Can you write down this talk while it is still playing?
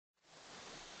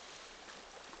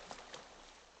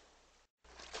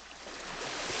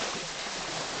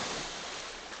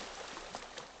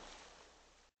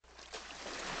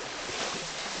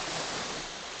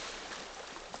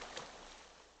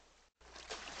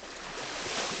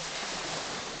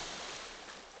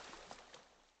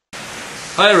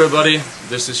Hi everybody,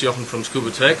 this is Jochen from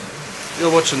ScubaTech.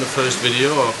 You're watching the first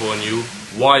video of our new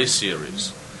Why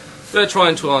series. We're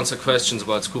trying to answer questions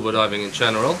about scuba diving in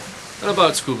general and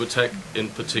about ScubaTech in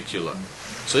particular.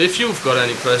 So if you've got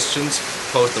any questions,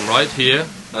 post them right here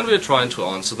and we're trying to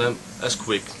answer them as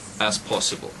quick as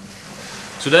possible.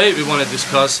 Today we want to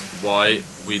discuss why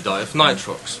we dive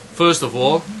nitrox. First of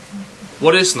all,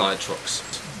 what is nitrox?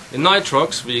 In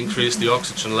nitrox we increase the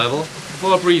oxygen level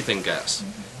for our breathing gas.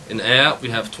 In air we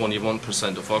have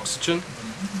 21% of oxygen,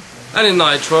 and in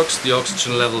nitrox the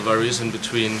oxygen level varies in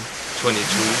between 22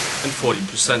 and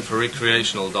 40% for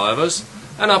recreational divers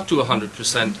and up to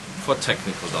 100% for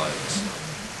technical divers.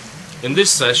 In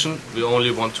this session we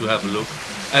only want to have a look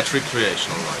at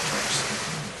recreational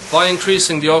nitrox. By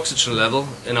increasing the oxygen level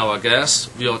in our gas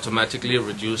we automatically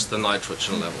reduce the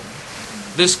nitrogen level.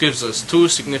 This gives us two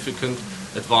significant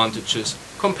advantages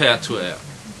compared to air.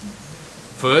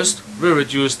 First, we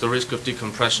reduce the risk of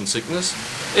decompression sickness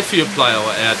if we apply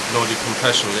our air no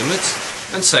decompression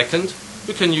limits, and second,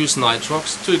 we can use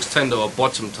nitrox to extend our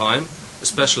bottom time,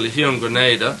 especially here in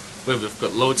Grenada, where we've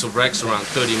got loads of wrecks around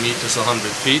 30 meters,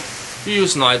 100 feet. We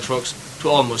use nitrox to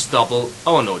almost double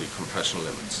our no decompression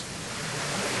limits.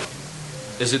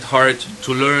 Is it hard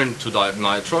to learn to dive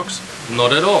nitrox?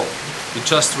 Not at all. You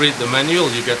just read the manual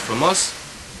you get from us,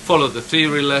 follow the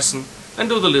theory lesson and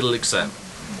do the little exam.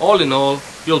 All in all,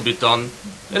 you'll be done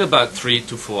in about 3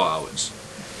 to 4 hours.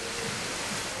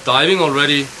 Diving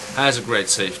already has a great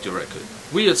safety record.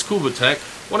 We at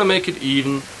ScubaTech want to make it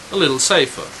even a little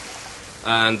safer.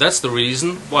 And that's the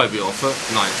reason why we offer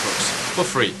nitrox for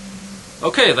free.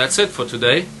 Okay, that's it for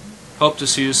today. Hope to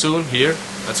see you soon here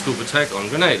at ScubaTech on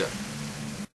Grenada.